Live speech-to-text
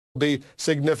be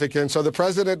significant. So the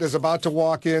president is about to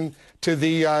walk in to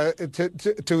the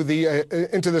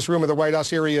into this room of the White House.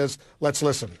 Here he is. Let's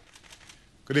listen.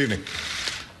 Good evening.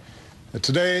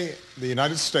 Today, the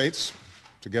United States,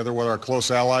 together with our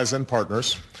close allies and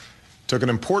partners, took an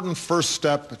important first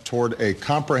step toward a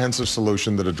comprehensive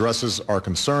solution that addresses our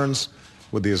concerns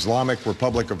with the Islamic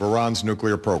Republic of Iran's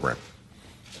nuclear program.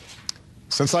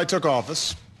 Since I took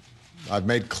office, I've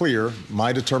made clear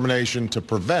my determination to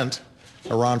prevent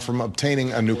Iran from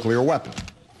obtaining a nuclear weapon.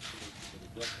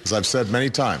 As I've said many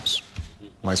times,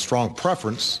 my strong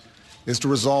preference is to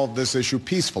resolve this issue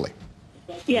peacefully.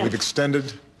 Yes. We've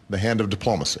extended the hand of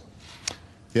diplomacy.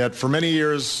 Yet for many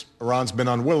years, Iran's been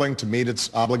unwilling to meet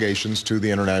its obligations to the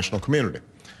international community.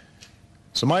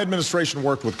 So my administration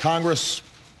worked with Congress,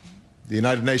 the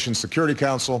United Nations Security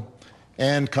Council,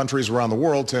 and countries around the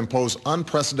world to impose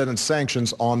unprecedented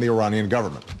sanctions on the Iranian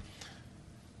government.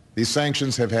 These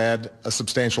sanctions have had a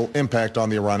substantial impact on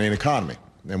the Iranian economy.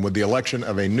 And with the election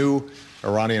of a new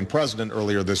Iranian president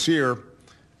earlier this year,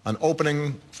 an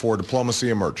opening for diplomacy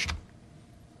emerged.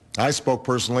 I spoke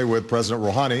personally with President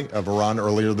Rouhani of Iran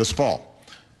earlier this fall.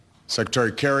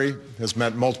 Secretary Kerry has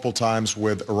met multiple times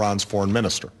with Iran's foreign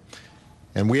minister.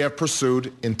 And we have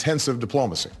pursued intensive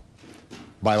diplomacy,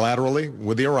 bilaterally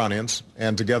with the Iranians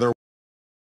and together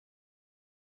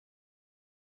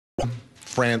with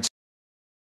France.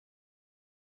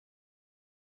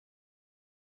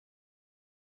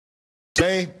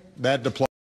 Today, that diplomacy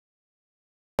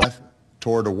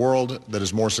toward a world that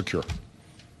is more secure,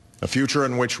 a future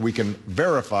in which we can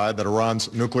verify that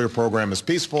Iran's nuclear program is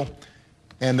peaceful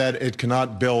and that it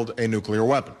cannot build a nuclear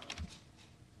weapon.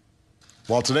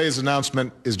 While today's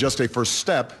announcement is just a first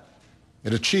step,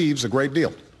 it achieves a great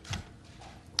deal.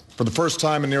 For the first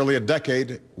time in nearly a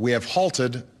decade, we have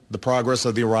halted the progress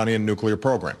of the Iranian nuclear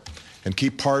program, and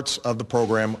key parts of the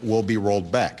program will be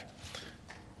rolled back.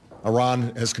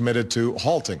 Iran has committed to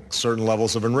halting certain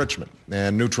levels of enrichment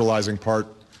and neutralizing part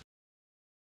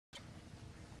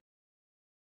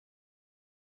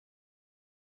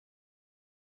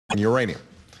uranium.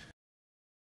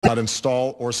 Not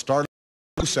install or start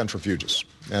new centrifuges,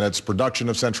 and its production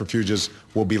of centrifuges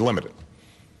will be limited.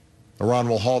 Iran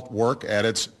will halt work at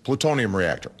its plutonium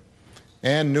reactor,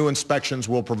 and new inspections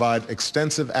will provide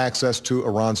extensive access to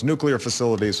Iran's nuclear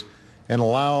facilities and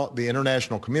allow the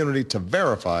international community to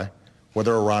verify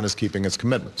whether Iran is keeping its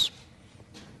commitments.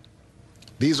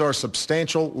 These are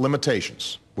substantial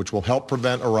limitations which will help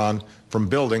prevent Iran from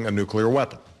building a nuclear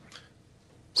weapon.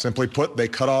 Simply put, they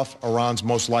cut off Iran's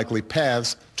most likely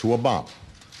paths to a bomb.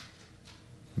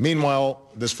 Meanwhile,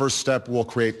 this first step will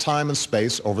create time and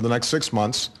space over the next 6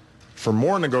 months for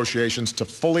more negotiations to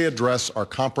fully address our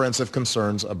comprehensive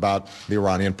concerns about the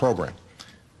Iranian program.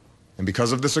 And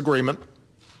because of this agreement,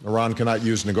 Iran cannot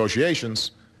use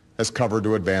negotiations as cover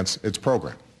to advance its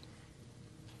program.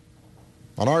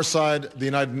 On our side, the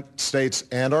United States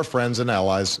and our friends and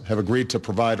allies have agreed to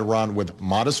provide Iran with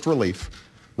modest relief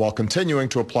while continuing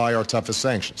to apply our toughest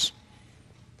sanctions.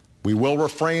 We will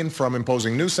refrain from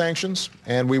imposing new sanctions,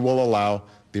 and we will allow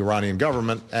the Iranian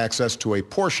government access to a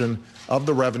portion of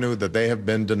the revenue that they have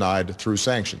been denied through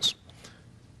sanctions.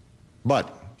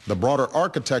 But the broader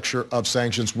architecture of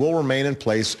sanctions will remain in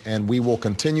place, and we will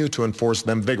continue to enforce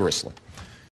them vigorously.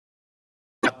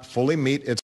 Fully meet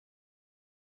its,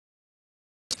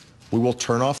 we will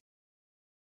turn off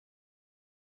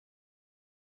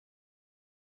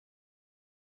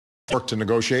work to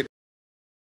negotiate.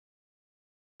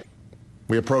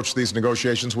 We approach these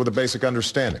negotiations with a basic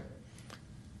understanding.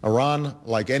 Iran,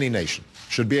 like any nation,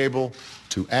 should be able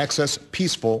to access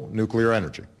peaceful nuclear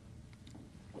energy.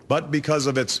 But because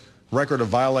of its record of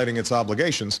violating its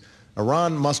obligations,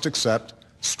 Iran must accept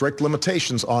strict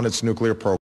limitations on its nuclear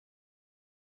program.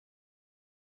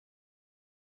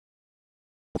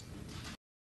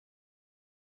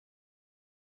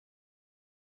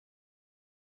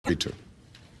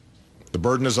 The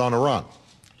burden is on Iran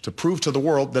to prove to the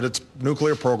world that its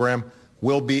nuclear program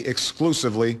will be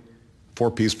exclusively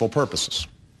for peaceful purposes.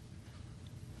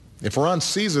 If Iran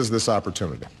seizes this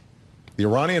opportunity, the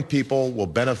Iranian people will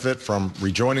benefit from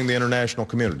rejoining the international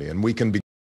community, and we can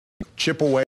chip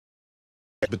away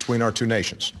between our two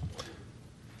nations.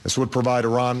 This would provide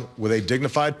Iran with a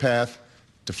dignified path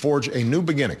to forge a new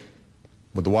beginning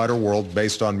with the wider world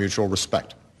based on mutual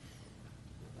respect.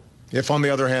 If, on the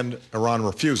other hand, Iran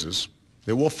refuses,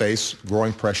 it will face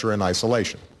growing pressure and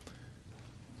isolation.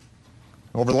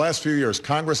 Over the last few years,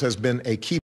 Congress has been a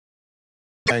key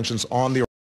sanctions on the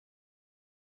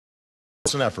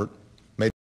effort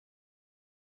made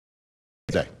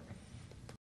today.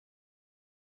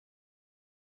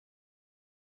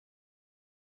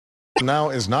 Now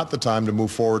is not the time to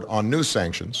move forward on new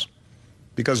sanctions,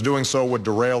 because doing so would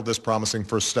derail this promising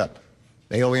first step,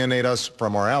 alienate us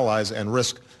from our allies, and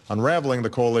risk unraveling the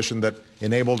coalition that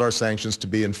enabled our sanctions to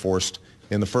be enforced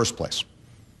in the first place.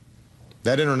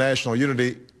 That international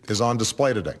unity is on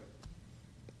display today.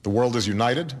 The world is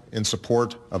united in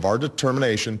support of our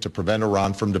determination to prevent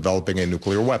Iran from developing a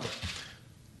nuclear weapon.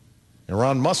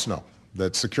 Iran must know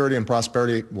that security and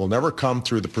prosperity will never come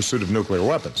through the pursuit of nuclear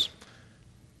weapons.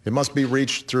 It must be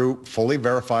reached through fully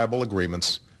verifiable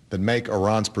agreements that make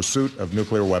Iran's pursuit of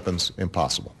nuclear weapons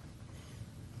impossible.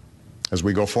 As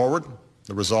we go forward,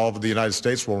 the resolve of the United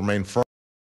States will remain firm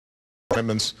in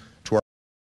commitments to our,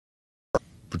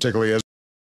 particularly as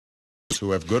who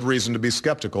have good reason to be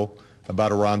skeptical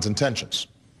about Iran's intentions.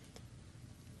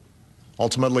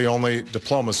 Ultimately, only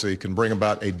diplomacy can bring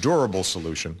about a durable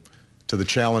solution to the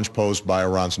challenge posed by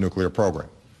Iran's nuclear program.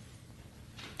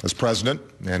 As President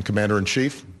and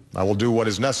Commander-in-Chief, I will do what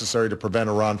is necessary to prevent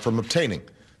Iran from obtaining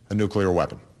a nuclear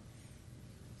weapon.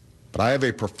 But I have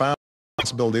a profound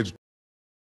responsibility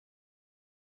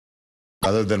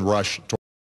rather than rush toward.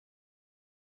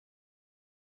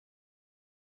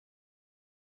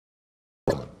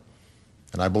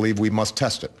 And I believe we must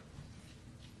test it.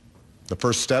 The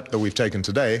first step that we've taken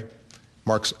today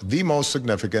marks the most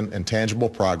significant and tangible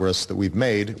progress that we've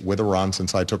made with Iran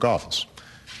since I took office.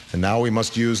 And now we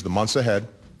must use the months ahead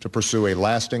to pursue a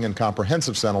lasting and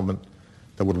comprehensive settlement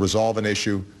that would resolve an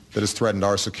issue that has threatened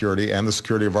our security and the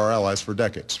security of our allies for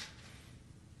decades.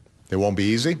 It won't be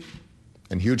easy,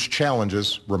 and huge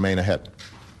challenges remain ahead.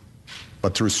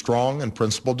 But through strong and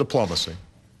principled diplomacy,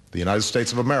 the United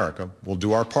States of America will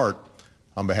do our part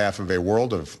on behalf of a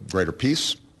world of greater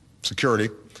peace, security,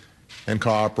 and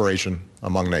cooperation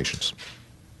among nations.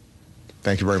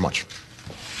 Thank you very much.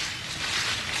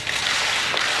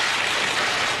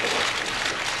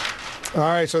 All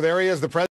right, so there he is, the president.